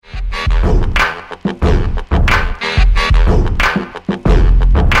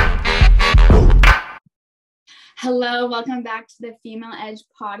Hello, welcome back to the Female Edge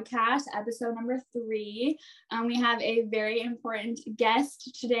podcast, episode number 3. We have a very important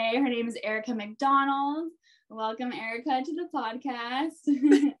guest today. Her name is Erica MacDonald. Welcome, Erica, to the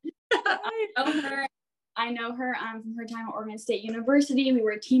podcast. I know her from her time at Oregon State University. We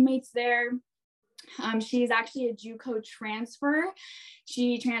were teammates there. She's actually a JUCO transfer.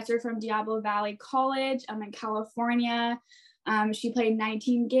 She transferred from Diablo Valley College in California. She played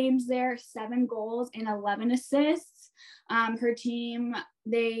 19 games there, 7 goals and 11 assists. Her team,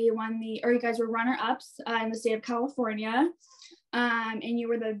 you guys were runner-ups in the state of California. And you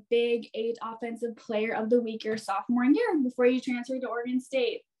were the Big 8 Offensive Player of the Week your sophomore year before you transferred to Oregon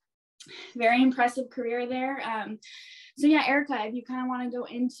State. Very impressive career there. So yeah, Erica, if you kind of want to go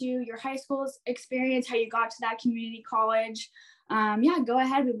into your high school experience, how you got to that community college, go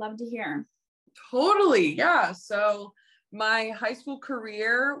ahead. We'd love to hear. Totally. Yeah. So my high school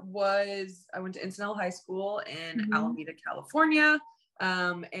career I went to Encinal High School in Alameda, California.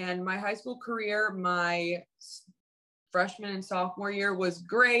 And my high school career, my freshman and sophomore year was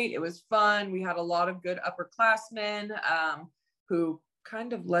great. It was fun. We had a lot of good upperclassmen who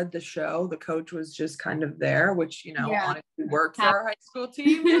kind of led the show. The coach was just kind of there, which, honestly worked for our high school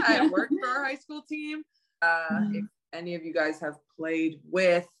team. Yeah, it worked for our high school team. If any of you guys have played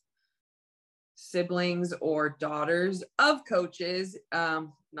with siblings or daughters of coaches,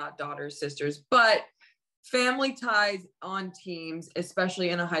 not daughters, sisters, but family ties on teams, especially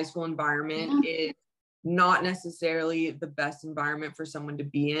in a high school environment, is not necessarily the best environment for someone to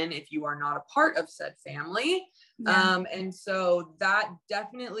be in if you are not a part of said family. And so that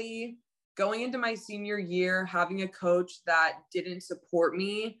definitely, going into my senior year, having a coach that didn't support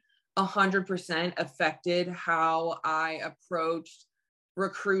me 100% affected how I approached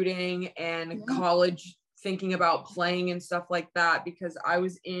recruiting and college, thinking about playing and stuff like that, because I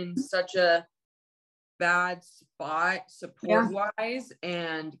was in such a bad spot support wise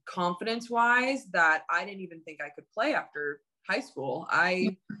and confidence wise that I didn't even think I could play after high school.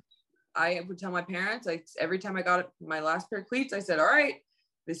 I would tell my parents, every time I got my last pair of cleats, I said, all right,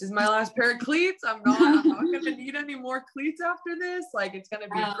 this is my last pair of cleats. I'm not going to need any more cleats after this. Like, it's going to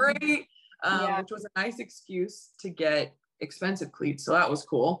be great. Which was a nice excuse to get expensive cleats. So that was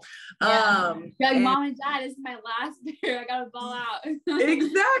cool. Mom and dad, this is my last pair. I got to ball out.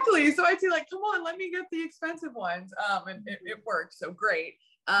 Exactly. So I'd say come on, let me get the expensive ones. And it worked. So great.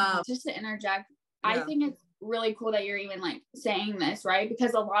 Just to interject, I think it's really cool that you're even saying this, right?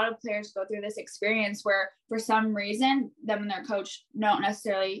 Because a lot of players go through this experience where for some reason them and their coach don't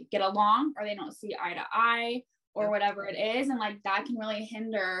necessarily get along, or they don't see eye to eye, or whatever it is. And that can really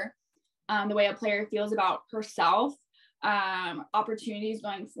hinder the way a player feels about herself, opportunities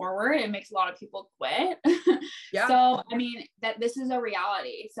going forward. It makes a lot of people quit. So I mean, that this is a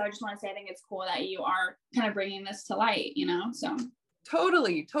reality. So I just want to say, I think it's cool that you are kind of bringing this to light, so.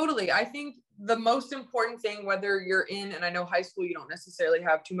 Totally. I think the most important thing, whether you're and I know high school, you don't necessarily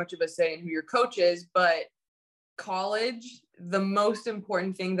have too much of a say in who your coach is, but college, the most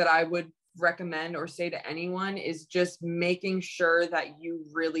important thing that I would recommend or say to anyone is just making sure that you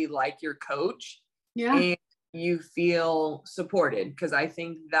really like your coach and you feel supported. Because I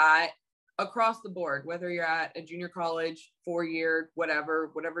think that across the board, whether you're at a junior college, 4-year,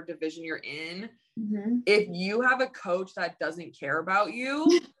 whatever division you're in, if you have a coach that doesn't care about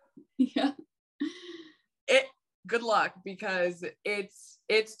you, good luck, because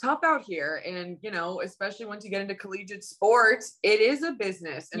it's tough out here. And, especially once you get into collegiate sports, it is a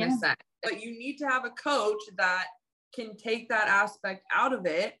business in a sense, but you need to have a coach that can take that aspect out of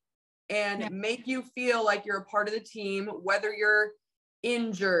it and make you feel like you're a part of the team, whether you're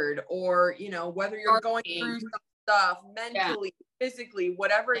injured or, whether you're going through some stuff mentally, physically,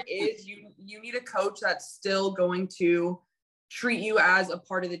 whatever it is, you need a coach that's still going to treat you as a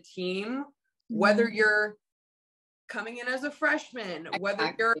part of the team, whether you're coming in as a freshman,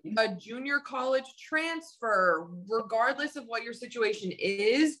 whether you're a junior college transfer, regardless of what your situation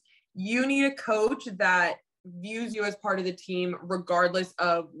is, you need a coach that views you as part of the team, regardless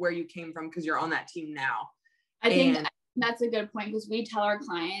of where you came from, because you're on that team now. I think that's a good point, because we tell our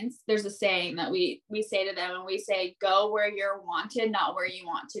clients, there's a saying that we say to them, and we say, go where you're wanted, not where you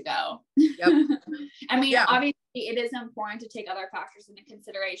want to go. I mean, obviously it is important to take other factors into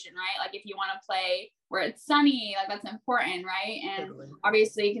consideration, right? If you want to play where it's sunny, that's important, right? And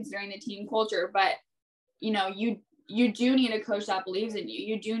obviously considering the team culture, but you do need a coach that believes in you.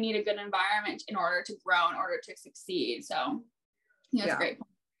 You do need a good environment in order to grow, in order to succeed. So that's a great point.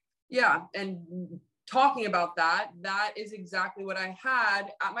 Yeah. And talking about that is exactly what I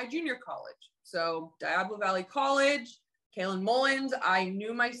had at my junior college. So Diablo Valley College, Kaylin Mullins. I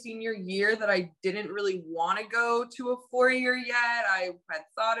knew my senior year that I didn't really want to go to a 4-year yet. I had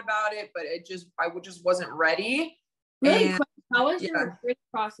thought about it, but I just wasn't ready. Really quick, how was your recruiting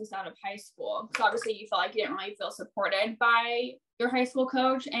process out of high school? Because obviously you felt like you didn't really feel supported by your high school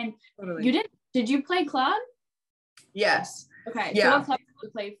coach, and did you play club? Yes. Okay. Yeah. So what club did you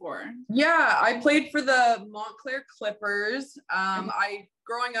play for? Yeah, I played for the Montclair Clippers.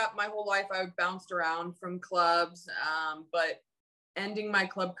 Growing up my whole life, I bounced around from clubs, but ending my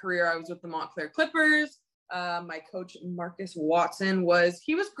club career, I was with the Montclair Clippers. My coach, Marcus Watson,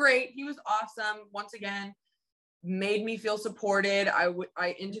 he was great. He was awesome. Once again, made me feel supported.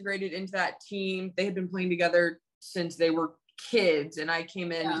 I integrated into that team. They had been playing together since they were kids, and I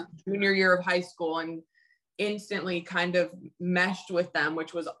came in junior year of high school and instantly kind of meshed with them,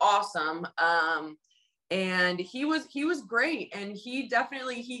 which was awesome. And he was great. And he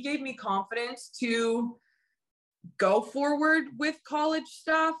gave me confidence to go forward with college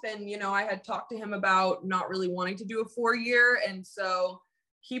stuff. And, I had talked to him about not really wanting to do a 4-year. And so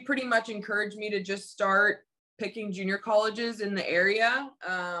he pretty much encouraged me to just start picking junior colleges in the area.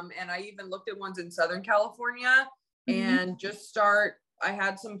 And I even looked at ones in Southern California and I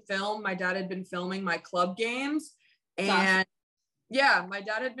had some film. My dad had been filming my club games, and my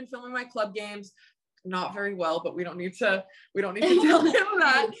dad had been filming my club games, not very well, but we don't need to tell him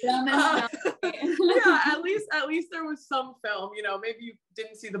that. At least there was some film, maybe you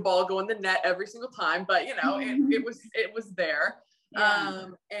didn't see the ball go in the net every single time, but it was there. Yeah.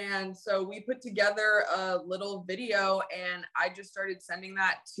 And so we put together a little video, and I just started sending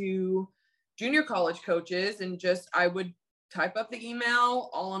that to junior college coaches, and I would type up the email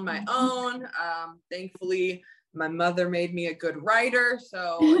all on my own. Thankfully, my mother made me a good writer,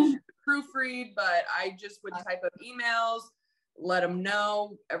 so she could proofread, but I just would type up emails, let them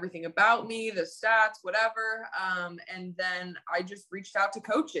know everything about me, the stats, whatever. And then I just reached out to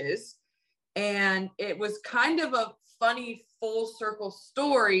coaches, and it was kind of a funny full circle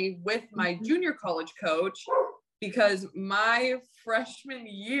story with my junior college coach, because my freshman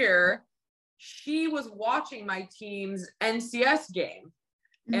year, she was watching my team's NCS game.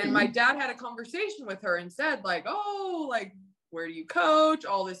 And my dad had a conversation with her and said, where do you coach?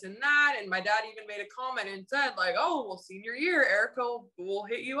 All this and that. And my dad even made a comment and said, senior year, Erica will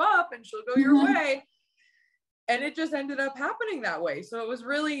hit you up and she'll go your way. And it just ended up happening that way. So it was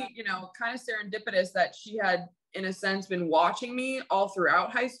really, kind of serendipitous that she had, in a sense, been watching me all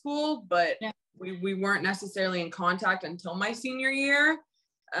throughout high school, but we weren't necessarily in contact until my senior year.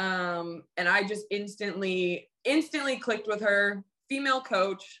 And I just instantly clicked with her. Female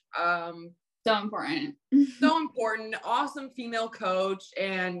coach. So important. Awesome female coach.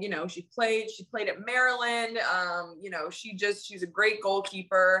 And, she played at Maryland. She's a great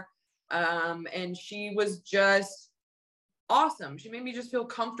goalkeeper. And she was just awesome. She made me just feel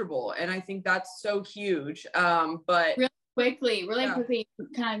comfortable. And I think that's so huge. But really quickly,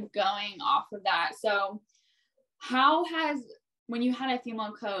 kind of going off of that. So when you had a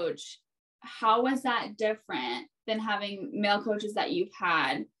female coach, how was that different than having male coaches that you've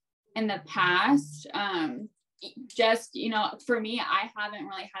had in the past? For me, I haven't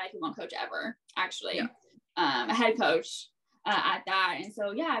really had a female coach ever, actually. A head coach at that. And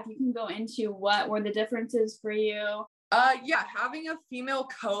so, if you can go into what were the differences for you? Having a female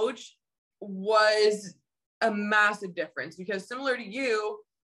coach was a massive difference, because similar to you,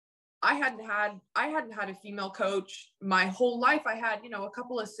 I hadn't had a female coach my whole life. I had, a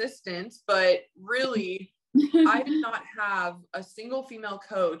couple assistants, but really I did not have a single female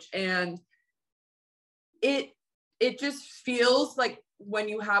coach. And it just feels like when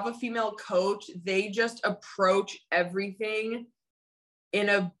you have a female coach, they just approach everything in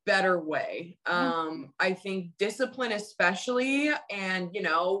a better way. I think discipline, especially, and,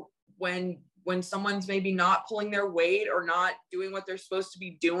 when someone's maybe not pulling their weight or not doing what they're supposed to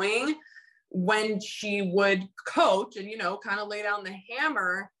be doing, when she would coach and, kind of lay down the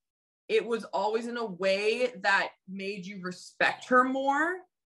hammer, it was always in a way that made you respect her more,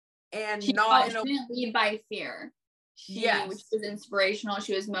 and she didn't lead by fear. She was inspirational.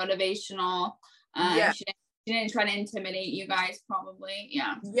 She was motivational. She didn't try to intimidate you guys, probably.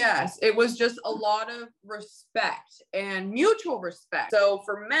 Yeah. Yes. It was just a lot of respect and mutual respect. So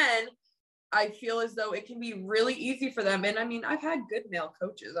for men, I feel as though it can be really easy for them. And I mean, I've had good male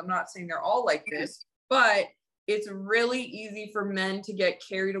coaches. I'm not saying they're all like this, but it's really easy for men to get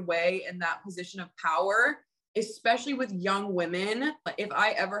carried away in that position of power, especially with young women. If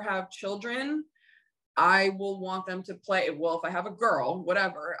I ever have children, I will want them to play. Well, if I have a girl,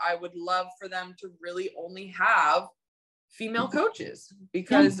 whatever, I would love for them to really only have female coaches,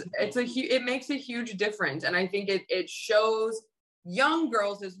 because it makes a huge difference. And I think it shows young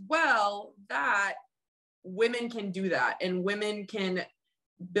girls as well that women can do that, and women can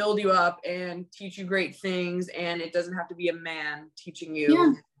build you up and teach you great things, and it doesn't have to be a man teaching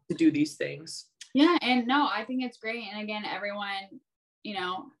you to do these things. Yeah. And no, I think it's great. And again, everyone, you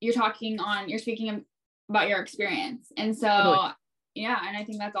know, you're speaking about your experience. And so, totally. Yeah. And I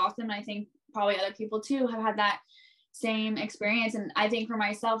think that's awesome. And I think probably other people too have had that same experience. And I think for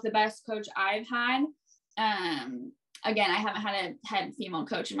myself, the best coach I've had, again, I haven't had a head female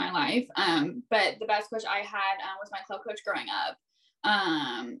coach in my life. But the best coach I had was my club coach growing up.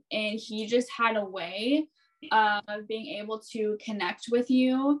 And he just had a way of being able to connect with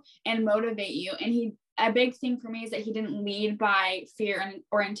you and motivate you. And a big thing for me is that he didn't lead by fear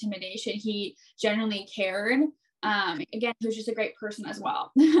or intimidation. He genuinely cared. Again, he was just a great person as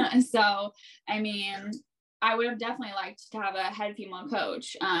well. So, I mean, I would have definitely liked to have a head female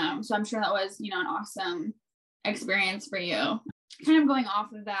coach. So I'm sure that was, you know, an awesome experience for you. Kind of going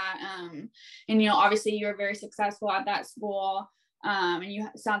off of that, and, you know, obviously you were very successful at that school. And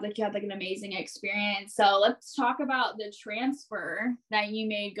sounds like you had like an amazing experience. So let's talk about the transfer that you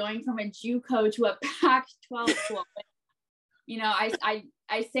made going from a JUCO to a Pac-12 school. You know,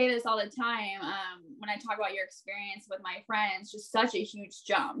 I say this all the time when I talk about your experience with my friends, just such a huge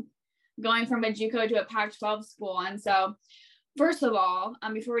jump going from a JUCO to a Pac-12 school. And so first of all,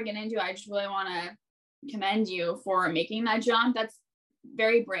 before we get into it, I just really want to commend you for making that jump. That's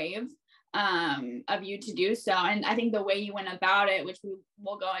very brave of you to do so. And I think the way you went about it, which we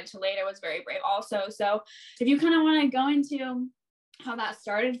will go into later, was very brave also. So if you kind of want to go into how that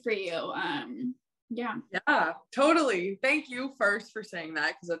started for you. Yeah, totally. Thank you first for saying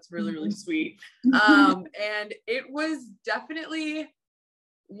that, because that's really, really sweet. And it was definitely,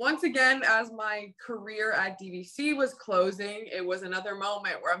 once again, as my career at DVC was closing, it was another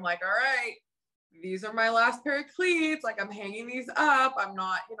moment where I'm like, all right, these are my last pair of cleats. Like, I'm hanging these up. I'm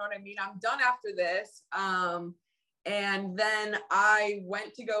not, you know what I mean? I'm done after this. And then I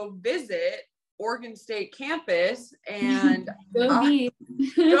went to go visit Oregon State campus, and go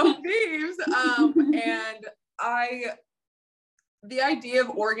Beavs. And the idea of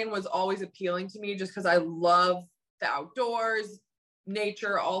Oregon was always appealing to me, just because I love the outdoors,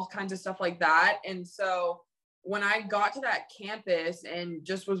 nature, all kinds of stuff like that. And so when I got to that campus and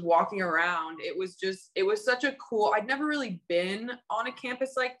just was walking around, it was such a cool, I'd never really been on a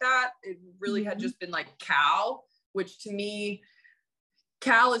campus like that. It really had just been like Cal, which to me,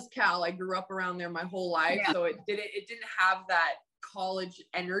 Cal is Cal. I grew up around there my whole life. Yeah. So it didn't have that college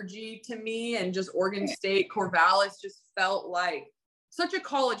energy to me. And just Oregon State, Corvallis just felt like such a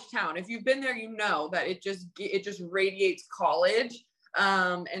college town. If you've been there, you know that it just radiates college.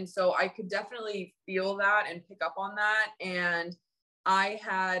 And so I could definitely feel that and pick up on that. And I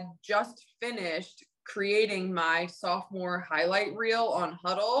had just finished creating my sophomore highlight reel on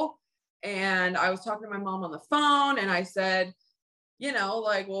Huddle. And I was talking to my mom on the phone, and I said, you know,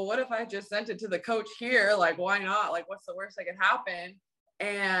 like, well, what if I just sent it to the coach here? Like, why not? Like, what's the worst that could happen?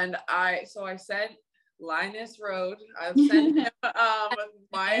 And I sent Linus Road. I sent him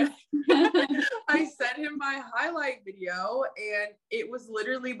I sent him my highlight video, and it was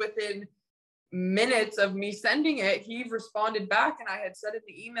literally within minutes of me sending it, he responded back, and I had said in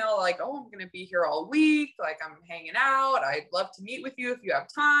the email, like, oh, I'm going to be here all week. Like, I'm hanging out. I'd love to meet with you if you have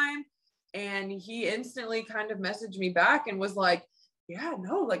time. And he instantly kind of messaged me back and was like, yeah,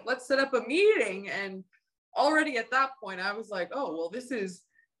 no, like, let's set up a meeting. And already at that point, I was like, oh, well, this is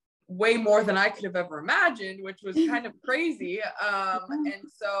way more than I could have ever imagined, which was kind of crazy. And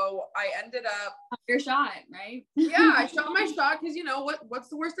so I ended up your shot, right? Yeah, I shot my shot, because, you know, what's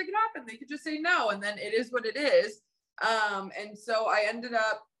the worst that could happen? They could just say no, and then it is what it is. And so I ended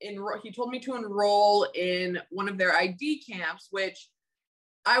up he told me to enroll in one of their ID camps, which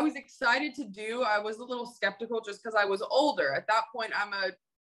I was excited to do. I was a little skeptical just because I was older. At that point, I'm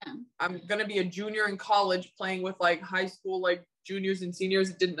going to be a junior in college playing with like high school, like juniors and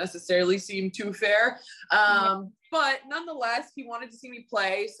seniors. It didn't necessarily seem too fair. But nonetheless, he wanted to see me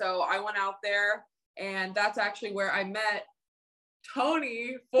play. So I went out there, and that's actually where I met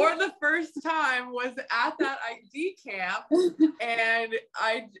Tony for the first time, was at that ID camp. And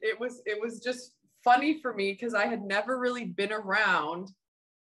it was just funny for me, because I had never really been around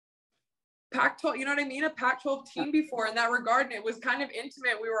Pac-12, you know what I mean? A Pac-12 team before in that regard. And it was kind of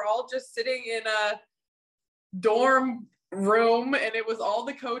intimate. We were all just sitting in a dorm room, and it was all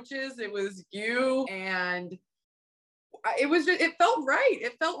the coaches. It was you. And it felt right.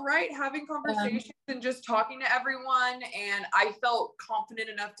 It felt right having conversations and just talking to everyone. And I felt confident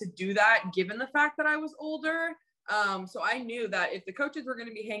enough to do that, given the fact that I was older. So I knew that if the coaches were going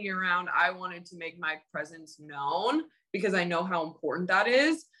to be hanging around, I wanted to make my presence known because I know how important that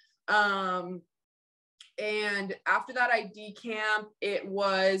is. And after that ID camp, it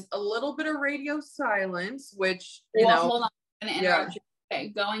was a little bit of radio silence, which, you know, hold on. I'm going to interrupt you. Okay,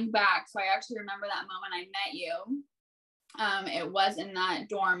 going back. So I actually remember that moment I met you. It was in that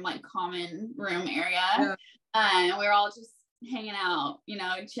dorm, like common room area. And we were all just hanging out, you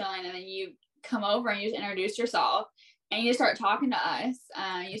know, chilling. And then you come over and you just introduce yourself and you start talking to us.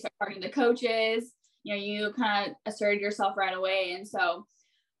 You start talking to the coaches, you know, you kind of asserted yourself right away. And so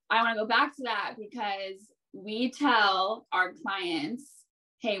I want to go back to that because we tell our clients,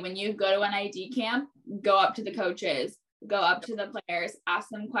 hey, when you go to an ID camp, go up to the coaches, go up to the players, ask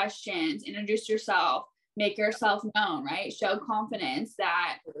them questions, introduce yourself, make yourself known, right? Show confidence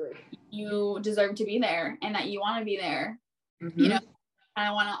that you deserve to be there and that you want to be there. Mm-hmm. You know,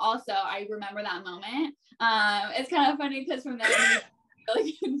 I want to also, I remember that moment. It's kind of funny because from there, we're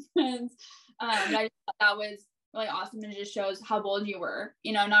really good friends. But I just thought that was really awesome and it just shows how bold you were.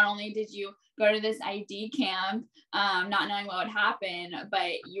 You know, not only did you go to this ID camp, not knowing what would happen,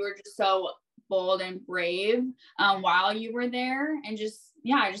 but you were just so bold and brave while you were there. And just,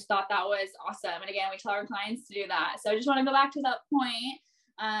 yeah, I just thought that was awesome. And again, we tell our clients to do that. So I just want to go back to that point,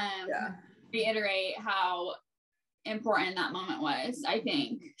 reiterate how important that moment was, I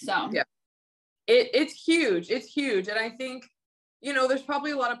think. So yeah, it's huge. It's huge. And I think, you know, there's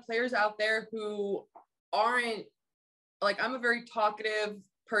probably a lot of players out there who aren't, like, I'm a very talkative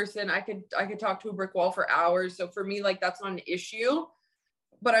person. I could talk to a brick wall for hours. So for me, like, that's not an issue.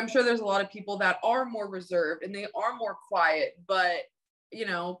 But I'm sure there's a lot of people that are more reserved and they are more quiet. But, you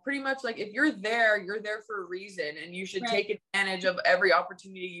know, pretty much like if you're there for a reason and you should take advantage of every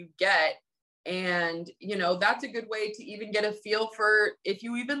opportunity you get. And, you know, that's a good way to even get a feel for if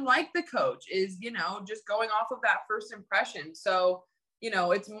you even like the coach is, you know, just going off of that first impression. So, you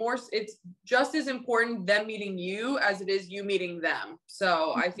know, it's just as important them meeting you as it is you meeting them.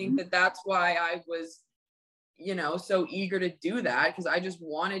 So I think that that's why I was, you know, so eager to do that because I just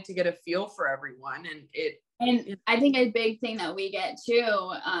wanted to get a feel for everyone. And I think a big thing that we get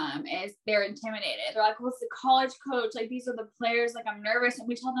too is they're intimidated. They're like, well, it's the college coach. Like, these are the players. Like, I'm nervous. And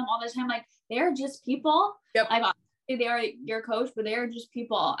we tell them all the time, like, they're just people. Yep. Like, obviously they are your coach, but they are just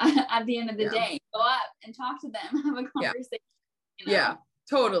people at the end of the day. Go up and talk to them, have a conversation. You know? Yeah,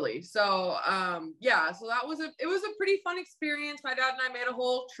 totally. So, so it was a pretty fun experience. My dad and I made a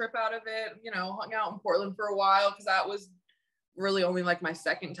whole trip out of it, you know, hung out in Portland for a while because that was really only like my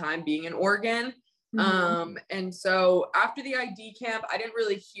second time being in Oregon. Mm-hmm. And so after the ID camp, I didn't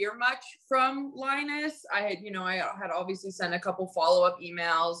really hear much from Linus. I had obviously sent a couple follow-up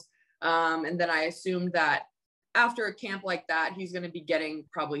emails. And then I assumed that after a camp like that, he's going to be getting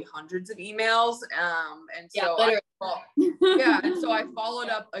probably hundreds of emails. And so I followed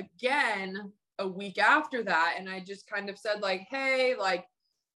up again a week after that. And I just kind of said like, hey, like,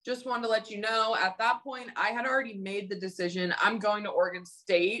 just wanted to let you know at that point, I had already made the decision. I'm going to Oregon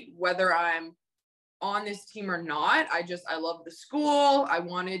State, whether I'm on this team or not. I love the school. I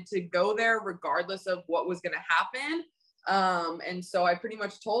wanted to go there regardless of what was going to happen. And so I pretty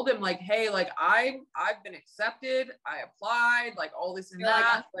much told him like, hey, like I've been accepted. I applied, like all this and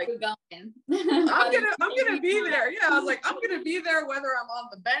that. Like I'm gonna be there. Yeah, I was like, I'm gonna be there whether I'm on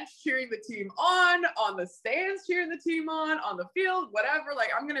the bench cheering the team on the stands cheering the team on the field, whatever. Like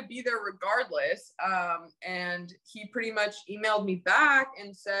I'm gonna be there regardless. And he pretty much emailed me back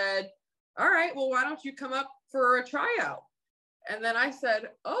and said, all right, well, why don't you come up for a tryout? And then I said,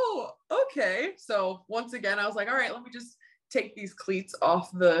 oh, okay. So once again, I was like, all right, let me just take these cleats off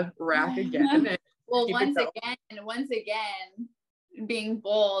the rack again. And well, once again, being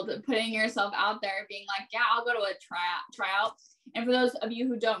bold, putting yourself out there, being like, yeah, I'll go to a tryout. And for those of you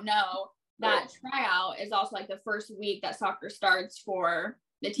who don't know, that tryout is also like the first week that soccer starts for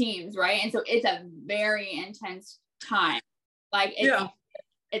the teams, right? And so it's a very intense time. Like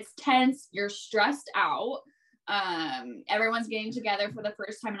it's tense. You're stressed out. Everyone's getting together for the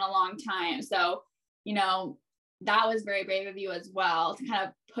first time in a long time. So, you know, that was very brave of you as well to kind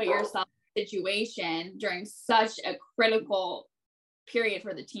of put yourself in a situation during such a critical period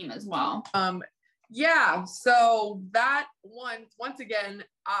for the team as well. So that once again,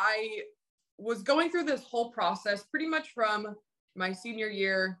 I was going through this whole process pretty much from my senior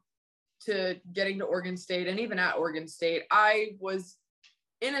year to getting to Oregon State. And even at Oregon State, I was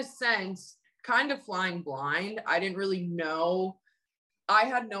in a sense kind of flying blind. I didn't really know. I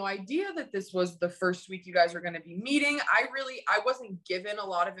had no idea that this was the first week you guys were going to be meeting. I wasn't given a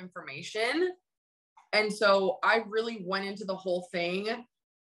lot of information. And so I really went into the whole thing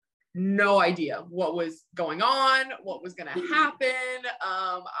no idea what was going on, what was going to happen.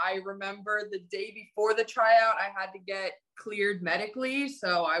 I remember the day before the tryout, I had to get cleared medically.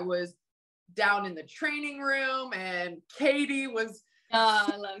 So I was down in the training room, and Katie was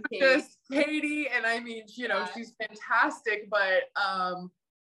I love Katie. just Katie. And I mean, you know, she's fantastic, but,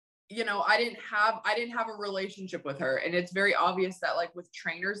 you know, I didn't have a relationship with her. And it's very obvious that like with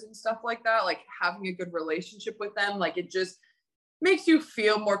trainers and stuff like that, like having a good relationship with them, like it just makes you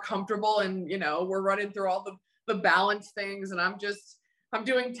feel more comfortable. And, you know, we're running through all the balance things, and I'm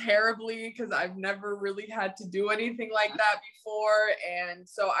doing terribly because I've never really had to do anything like that before. And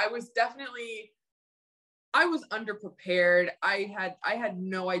so I was underprepared. I had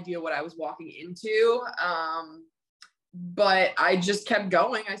no idea what I was walking into. But I just kept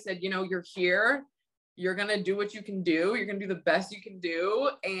going. I said, you know, you're here, you're going to do what you can do. You're going to do the best you can do.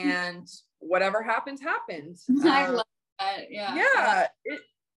 And whatever happens, happens. I love that.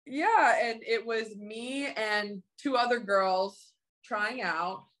 Yeah. And it was me and two other girls trying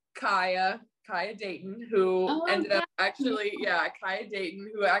out, Kaya Dayton, who ended up actually, Kaya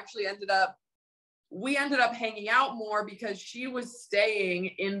Dayton, who actually we ended up hanging out more because she was staying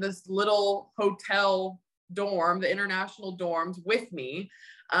in this little hotel dorm, the international dorms, with me.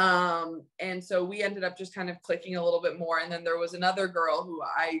 And so we ended up just kind of clicking a little bit more. And then there was another girl who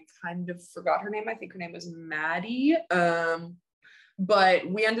I kind of forgot her name. I think her name was Maddie. But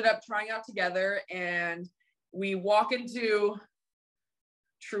we ended up trying out together, and we walk into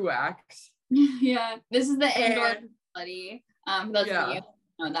Truax. Yeah, this is the indoor facility. For those of you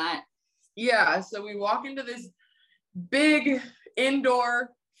who know that. Yeah, so we walk into this big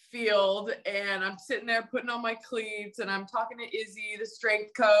indoor field, and I'm sitting there putting on my cleats, and I'm talking to Izzy, the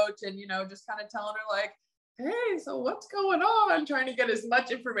strength coach, and, you know, just kind of telling her like, hey, so what's going on? I'm trying to get as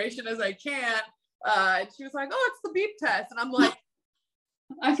much information as I can. And she was like, oh, it's the beep test. And I'm like,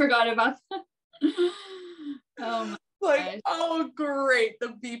 I forgot about that. Oh my gosh. Oh, great. The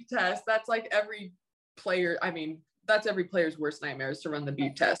beep test. That's like every player. I mean, that's every player's worst nightmare is to run the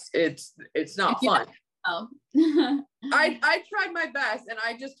beep test. It's not fun. Oh. I tried my best, and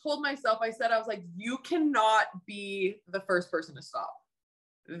I just told myself, I was like, you cannot be the first person to stop.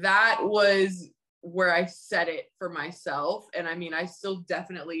 That was where I set it for myself. And I mean, I still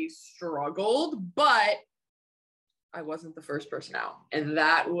definitely struggled, but I wasn't the first person out. And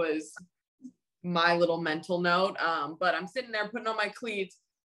that was my little mental note. But I'm sitting there putting on my cleats,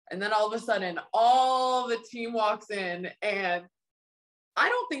 and then all of a sudden all the team walks in, and I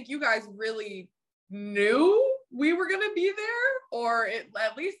don't think you guys really knew we were going to be there, or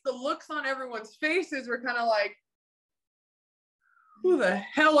at least the looks on everyone's faces were kind of like, who the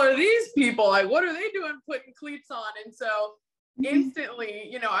hell are these people? Like, what are they doing putting cleats on? And so instantly,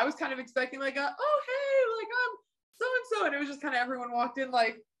 you know, I was kind of expecting like, oh, hey, like I'm so-and-so. And it was just kind of everyone walked in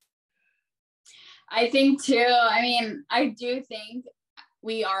like. I think too, I mean, I do think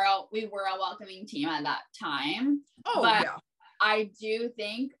we were a welcoming team at that time. Oh, but yeah. I do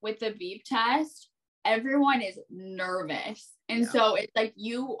think with the beep test, everyone is nervous. And so it's like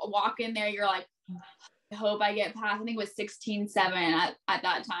you walk in there, you're like, I hope I get past. I think it was 16-7 at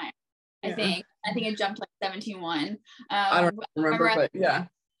that time. I think it jumped like 17-1. I don't remember, but yeah.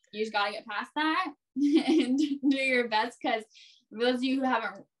 You just gotta get past that and do your best, because for those of you who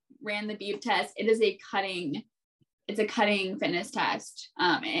haven't ran the beep test, it is a cutting fitness test.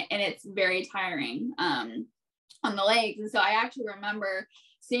 And it's very tiring on the legs. And so I actually remember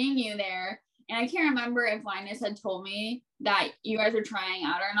seeing you there, and I can't remember if Linus had told me that you guys were trying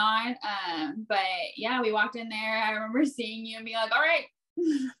out or not. But yeah, we walked in there. I remember seeing you and being like, all right,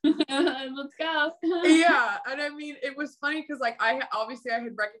 let's go. Yeah. And I mean, it was funny because like I had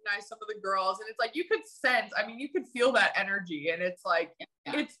recognized some of the girls, and it's like you could sense, I mean, you could feel that energy, and it's like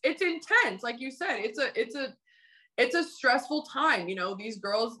it's intense. Like you said, it's a stressful time. You know, these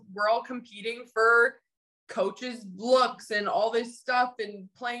girls, we're all competing for coaches' looks and all this stuff, and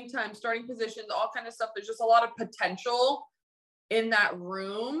playing time, starting positions, all kind of stuff. There's just a lot of potential in that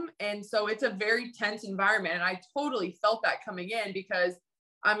room. And so it's a very tense environment. And I totally felt that coming in, because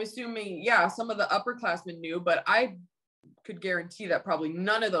I'm assuming, some of the upperclassmen knew, but I could guarantee that probably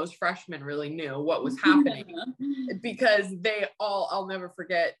none of those freshmen really knew what was happening because I'll never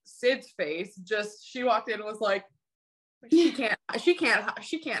forget Sid's face. She walked in and was like, she can't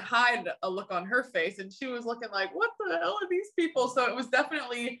hide a look on her face. And she was looking like, what the hell are these people? So it was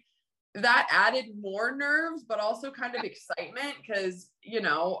definitely that added more nerves, but also kind of excitement. Cause you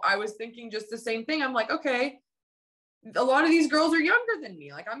know, I was thinking just the same thing. I'm like, okay, a lot of these girls are younger than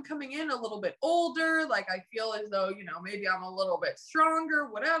me. Like I'm coming in a little bit older. Like I feel as though, you know, maybe I'm a little bit stronger,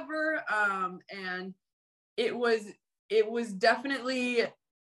 whatever. And it was definitely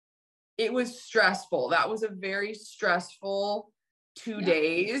it was stressful. That was a very stressful 2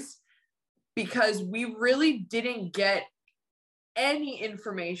 days because we really didn't get any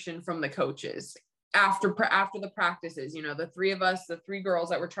information from the coaches after the practices. You know, the three of us, the three girls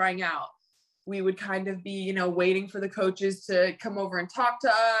that were trying out, we would kind of be, you know, waiting for the coaches to come over and talk to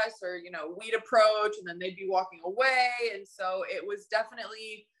us, or, you know, we'd approach and then they'd be walking away. And so it was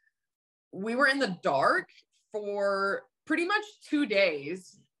definitely, we were in the dark for pretty much 2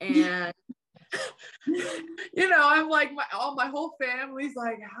 days. And, you know, I'm like, my whole family's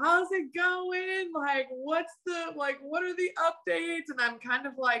like, how's it going? Like, what are the updates? And I'm kind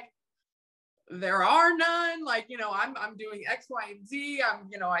of like, there are none. Like, you know, I'm doing X, Y, and Z.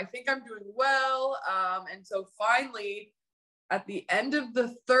 I think I'm doing well. And so finally, at the end of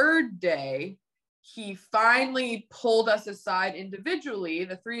the third day, he finally pulled us aside individually,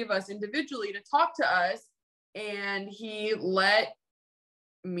 the three of us individually, to talk to us. And he let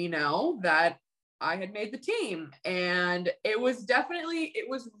me know that I had made the team. And it was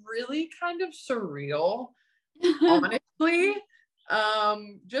really kind of surreal, honestly.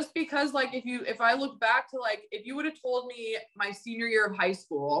 Just because, like, if I look back to, like, if you would have told me my senior year of high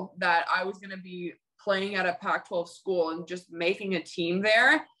school that I was going to be playing at a Pac-12 school and just making a team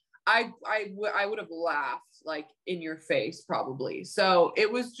there, I would have laughed, like, in your face probably. So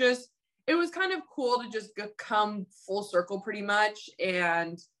it was kind of cool to just come full circle pretty much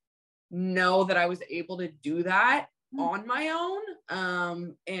and know that I was able to do that on my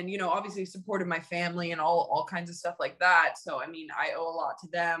own. And, you know, obviously supported my family and all kinds of stuff like that. So, I mean, I owe a lot to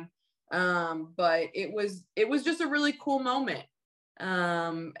them. But it was just a really cool moment.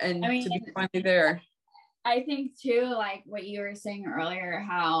 And to be finally there. I think too, like what you were saying earlier,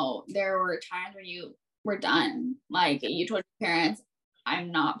 how there were times when you were done. Like you told your parents,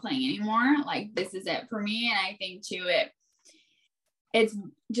 I'm not playing anymore. Like, this is it for me. And I think too, it's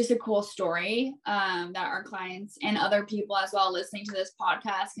just a cool story that our clients and other people as well listening to this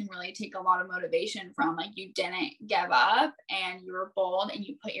podcast can really take a lot of motivation from. Like, you didn't give up and you were bold and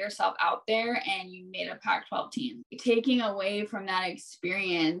you put yourself out there and you made a Pac-12 team. Taking away from that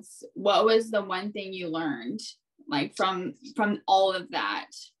experience, what was the one thing you learned, like from all of that?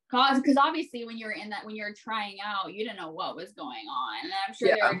 Because obviously when you're trying out, you didn't know what was going on. And I'm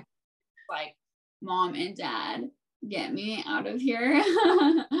sure there were like, mom and dad, get me out of here.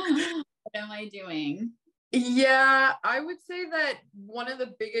 What am I doing? Yeah, I would say that one of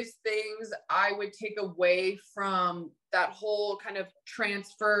the biggest things I would take away from that whole kind of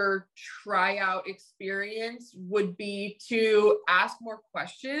transfer tryout experience would be to ask more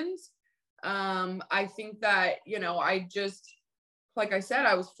questions. I think that, you know, like I said,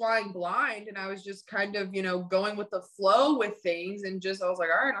 I was flying blind and I was just kind of, you know, going with the flow with things, and I was like,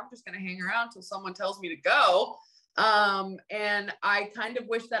 all right, I'm just going to hang around till someone tells me to go. And I kind of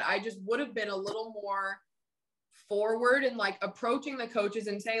wish that I just would have been a little more forward and like approaching the coaches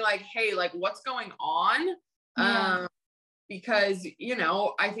and saying like, hey, like, what's going on? Because, you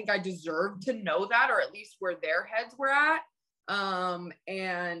know, I think I deserved to know that, or at least where their heads were at.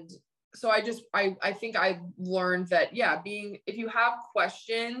 And so I think I learned that, if you have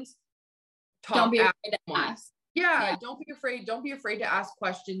questions, don't be afraid to ask. Don't be afraid to ask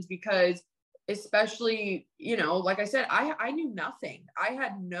questions, because especially, you know, like I said, I knew nothing. I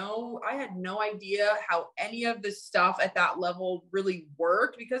had no idea how any of this stuff at that level really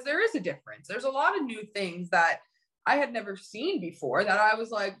worked, because there is a difference. There's a lot of new things that I had never seen before that I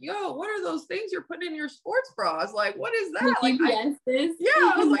was like, yo, what are those things you're putting in your sports bras? Like, what is that? Like, I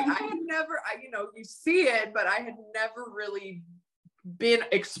was like, I had never, you know, you see it, but I had never really been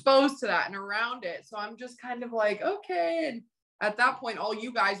exposed to that and around it. So I'm just kind of like, okay. And at that point, all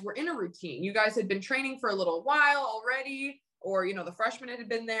you guys were in a routine. You guys had been training for a little while already, or, you know, the freshmen had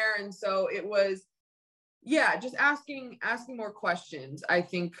been there. And so it was, just asking more questions, I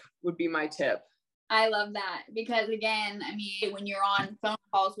think would be my tip. I love that, because again, I mean, when you're on phone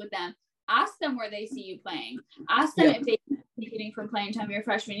calls with them, ask them where they see you playing. Ask them if they're competing for playing time your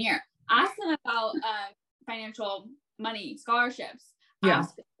freshman year. Ask them about financial money, scholarships.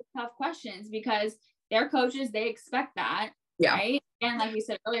 Ask tough questions, because their coaches, they expect that, right? And like we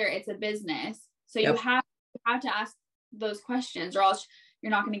said earlier, it's a business. So you have to ask those questions, or else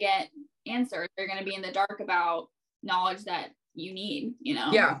you're not going to get answers. They're going to be in the dark about knowledge that you need, you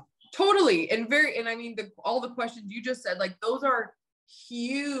know? Yeah. Totally. And I mean, all the questions you just said, like, those are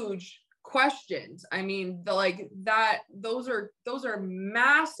huge questions. I mean, those are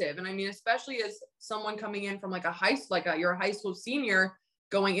massive. And I mean, especially as someone coming in from like you're a high school senior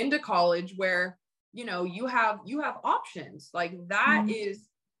going into college, where, you know, you have options. Like that is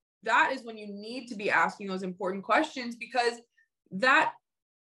when you need to be asking those important questions, because that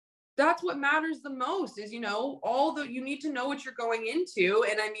that's what matters the most is, you know, you need to know what you're going into.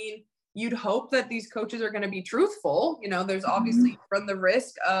 And I mean, you'd hope that these coaches are going to be truthful. You know, there's obviously from the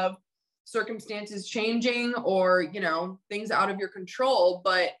risk of circumstances changing or, you know, things out of your control,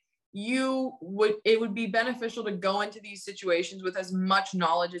 but it would be beneficial to go into these situations with as much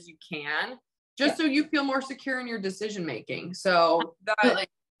knowledge as you can, just so you feel more secure in your decision making. So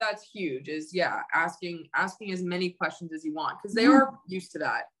that's huge is asking as many questions as you want, because they are used to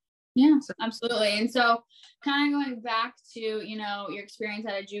that. Yeah, so. Absolutely. And so kind of going back to, you know, your experience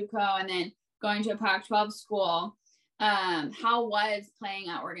at a JUCO and then going to a Pac-12 school, how was playing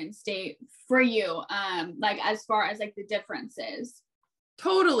at Oregon State for you? Like as far as like the differences?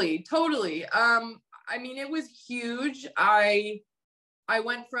 Totally. I mean, it was huge. I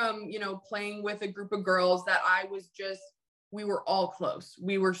went from, you know, playing with a group of girls that we were all close.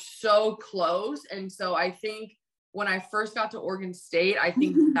 We were so close. And so I think when I first got to Oregon State, I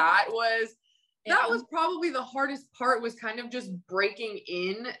think that was probably the hardest part, was kind of just breaking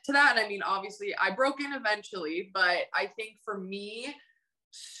in to that. And I mean, obviously I broke in eventually, but I think for me,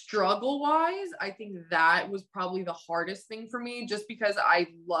 struggle wise, I think that was probably the hardest thing for me, just because I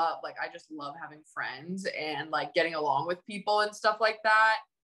just love having friends and like getting along with people and stuff like that.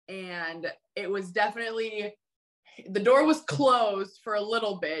 And it was definitely, the door was closed for a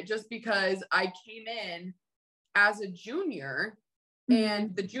little bit, just because I came in as a junior,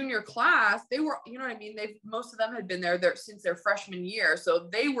 and the junior class, they were, you know what I mean? Most of them had been there since their freshman year. So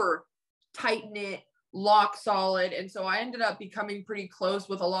they were tight knit, lock solid. And so I ended up becoming pretty close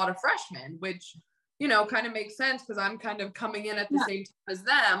with a lot of freshmen, which, you know, kind of makes sense because I'm kind of coming in at the same time as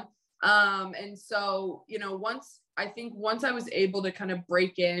them. And so, you know, once I was able to kind of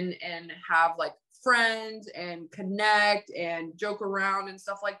break in and have like friends and connect and joke around and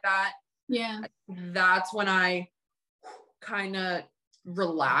stuff like that, that's when I kind of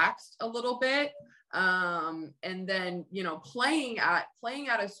relaxed a little bit. And then, you know, playing at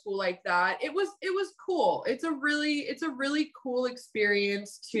a school like that, it was cool. It's a really cool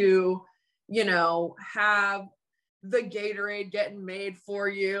experience to, you know, have the Gatorade getting made for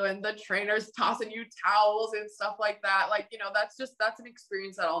you and the trainers tossing you towels and stuff like that. Like, you know, that's an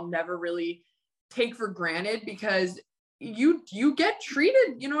experience that I'll never really take for granted, because you get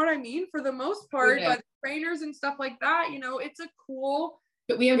treated, you know what I mean, for the most part by the trainers and stuff like that. You know, it's a cool,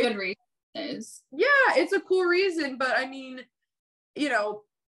 but we have good reasons. Yeah, it's a cool reason. But I mean, you know,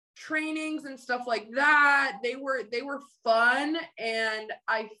 trainings and stuff like that, they were fun. And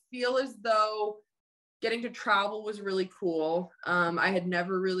I feel as though getting to travel was really cool. I had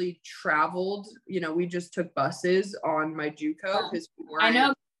never really traveled, you know, we just took buses on my JUCO because we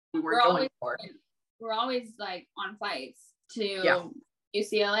weren't going far. We're always like on flights to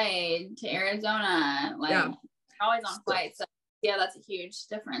UCLA, to Arizona, always on flights. So yeah, that's a huge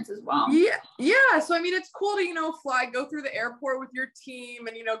difference as well. Yeah. So, I mean, it's cool to, you know, go through the airport with your team,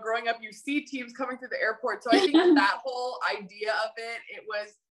 and, you know, growing up, you see teams coming through the airport. So I think that whole idea of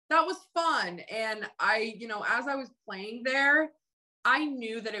that was fun. And I, you know, as I was playing there, I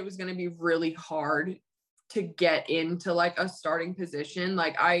knew that it was going to be really hard to get into like a starting position.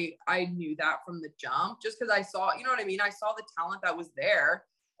 Like I knew that from the jump, just because I saw, you know what I mean? I saw the talent that was there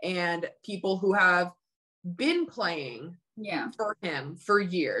and people who have been playing for him for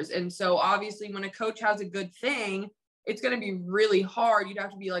years. And so obviously when a coach has a good thing, it's going to be really hard. You'd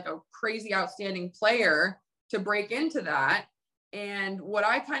have to be like a crazy outstanding player to break into that. And what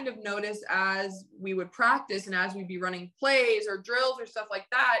I kind of noticed as we would practice and as we'd be running plays or drills or stuff like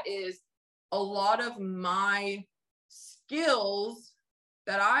that is a lot of my skills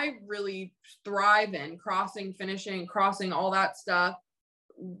that I really thrive in, crossing, finishing, crossing, all that stuff,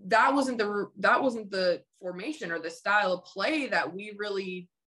 that wasn't the formation or the style of play that we really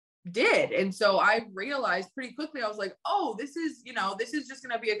did. And so I realized pretty quickly, I was like, oh, this is just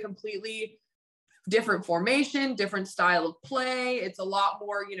going to be a completely different formation, different style of play. It's a lot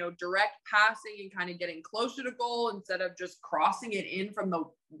more, you know, direct passing and kind of getting closer to goal instead of just crossing it in from the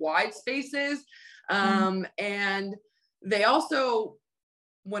wide spaces. And they also,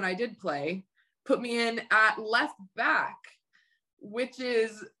 when I did play, put me in at left back, which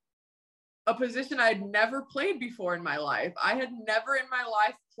is a position I'd never played before in my life. I had never in my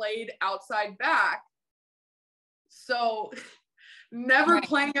life played outside back. So never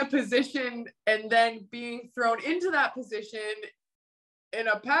playing a position and then being thrown into that position in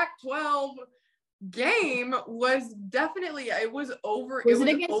a Pac-12 game was definitely, it was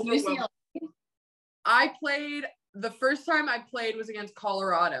against UCLA? The first time I played was against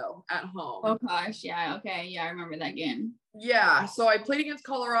Colorado at home. Oh gosh, yeah, okay, yeah, I remember that game. Yeah, so I played against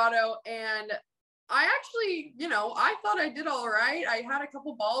Colorado, and I actually, I thought I did all right. I had a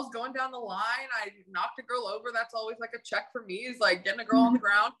couple balls going down the line. I knocked a girl over. That's always like a check for me, is like getting a girl on the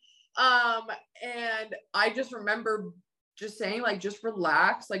ground. And I just remember just saying, like, just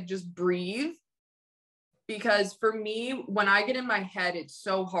relax, like, just breathe. Because for me, when I get in my head, it's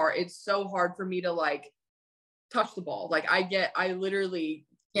so hard. It's so hard for me to like touch the ball. Like I literally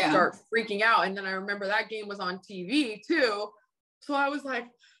start freaking out. And then I remember that game was on TV too. So I was like,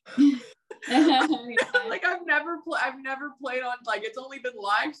 like I've never played on, like, it's only been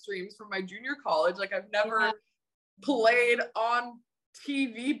live streams from my junior college. Like I've never played on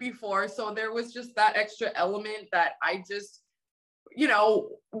TV before. So there was just that extra element that I just,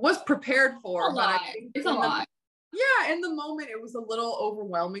 was prepared for. But I think it's a lot. Yeah. In the moment, it was a little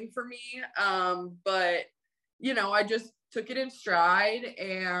overwhelming for me. But I just took it in stride,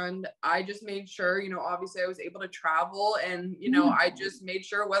 and I just made sure, obviously I was able to travel, and, I just made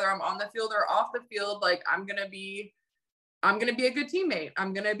sure, whether I'm on the field or off the field, like I'm going to be a good teammate.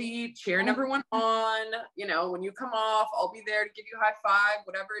 I'm going to be cheering everyone on, when you come off, I'll be there to give you a high five,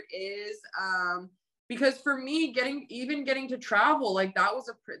 whatever it is. Because for me, getting to travel, like that was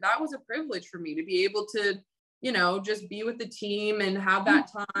a privilege for me to be able to, just be with the team and have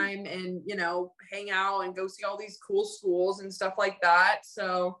that time and, hang out and go see all these cool schools and stuff like that.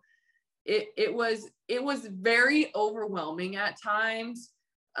 So it was very overwhelming at times.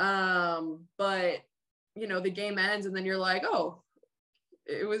 But the game ends, and then you're like, oh,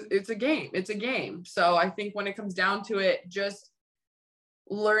 it's a game. So I think when it comes down to it, just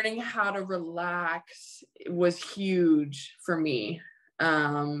learning how to relax was huge for me.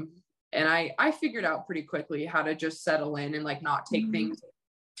 And I figured out pretty quickly how to just settle in and like not take things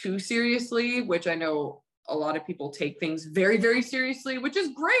too seriously, which I know a lot of people take things very, very seriously, which is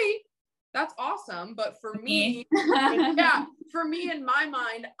great. That's awesome. But for me, for me, in my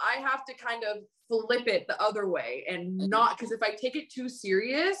mind, I have to kind of flip it the other way, and not, because if I take it too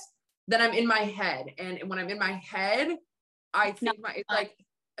serious, then I'm in my head. And when I'm in my head, I think it's like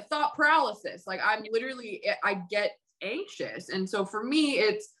thought paralysis. Like I get anxious. And so for me,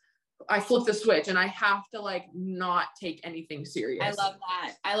 I flip the switch, and I have to like not take anything serious.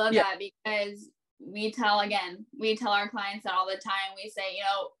 I love that, because we tell our clients that all the time. We say,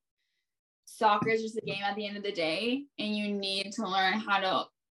 soccer is just a game at the end of the day, and you need to learn how to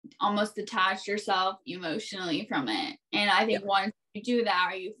almost detach yourself emotionally from it. And I think once you do that,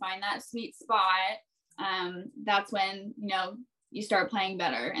 or you find that sweet spot, that's when, you start playing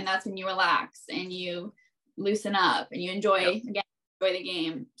better, and that's when you relax and you loosen up and you enjoy the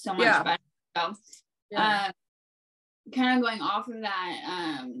game so much better. So, kind of going off of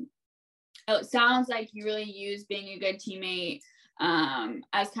that, it sounds like you really use being a good teammate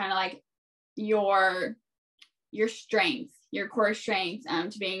as kind of like your strength, your core strength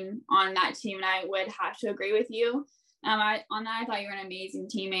to being on that team. And I would have to agree with you on that. I thought you were an amazing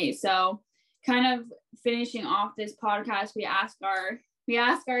teammate. So kind of finishing off this podcast, we ask our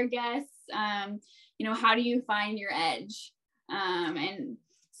guests, how do you find your edge? And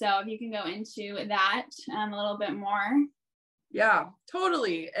so if you can go into that a little bit more. Yeah,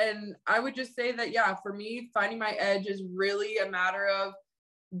 totally. And I would just say that, for me, finding my edge is really a matter of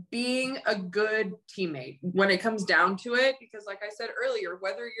being a good teammate when it comes down to it. Because like I said earlier,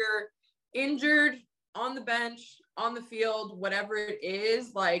 whether you're injured, on the bench, on the field, whatever it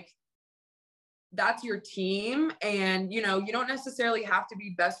is, like that's your team. And, you don't necessarily have to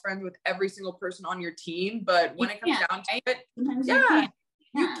be best friends with every single person on your team, but when it comes down to it,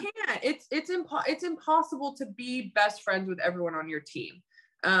 you can't. It's impossible to be best friends with everyone on your team.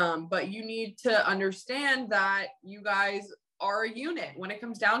 But you need to understand that you guys are a unit. When it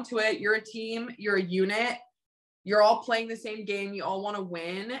comes down to it, you're a team, you're a unit, you're all playing the same game, you all want to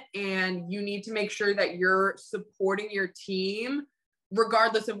win, and you need to make sure that you're supporting your team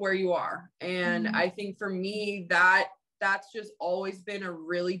regardless of where you are. And I think for me, that's just always been a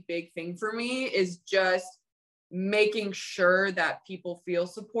really big thing for me, is just making sure that people feel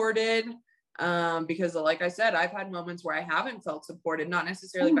supported. Because like I said, I've had moments where I haven't felt supported, not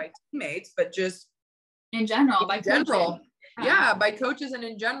necessarily by teammates, but just in general, by coaches and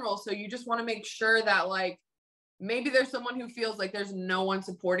in general. So you just want to make sure that like, maybe there's someone who feels like there's no one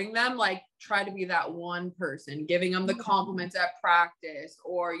supporting them, like try to be that one person, giving them the compliments at practice,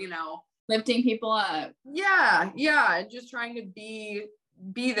 or, lifting people up. And just trying to be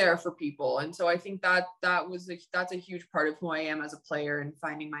there for people. And so I think that's a huge part of who I am as a player and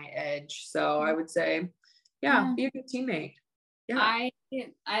finding my edge. So I would say, be a good teammate. Yeah.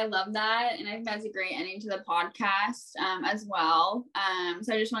 I love that. And I think that's a great ending to the podcast as well.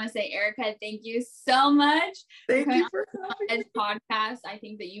 So I just want to say, Erica, thank you so much. Thank you for this podcast. I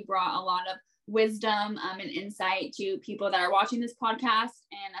think that you brought a lot of wisdom and insight to people that are watching this podcast,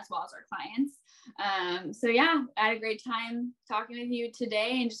 and as well as our clients. So yeah, I had a great time talking with you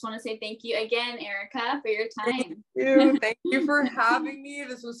today, and just want to say thank you again, Erica, for your time. Thank you for having me.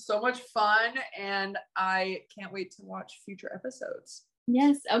 This was so much fun, and I can't wait to watch future episodes.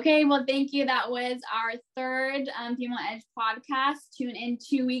 Yes. Okay. Well, thank you. That was our third Female Edge podcast. Tune in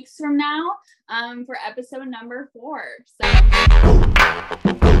 2 weeks from now for episode number 4. So